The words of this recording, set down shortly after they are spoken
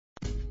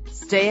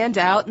Stand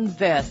out in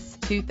this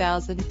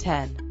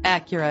 2010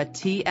 Acura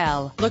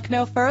TL. Look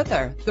no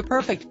further. The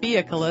perfect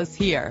vehicle is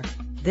here.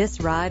 This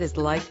ride is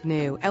like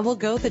new and will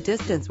go the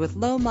distance with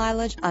low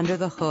mileage under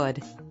the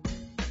hood.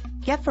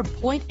 Get from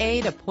point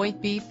A to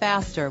point B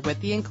faster with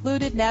the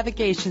included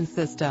navigation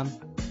system.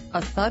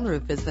 A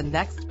sunroof is the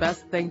next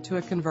best thing to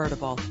a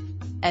convertible.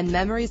 And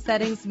memory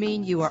settings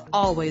mean you are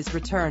always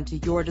returned to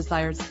your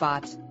desired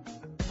spot.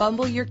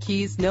 Fumble your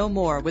keys no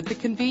more with the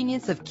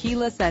convenience of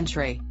keyless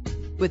entry.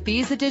 With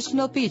these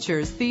additional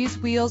features, these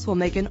wheels will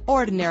make an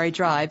ordinary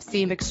drive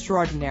seem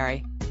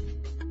extraordinary.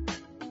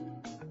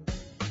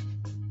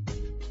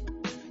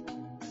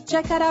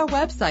 Check out our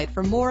website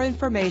for more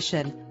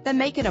information, then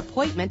make an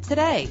appointment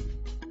today.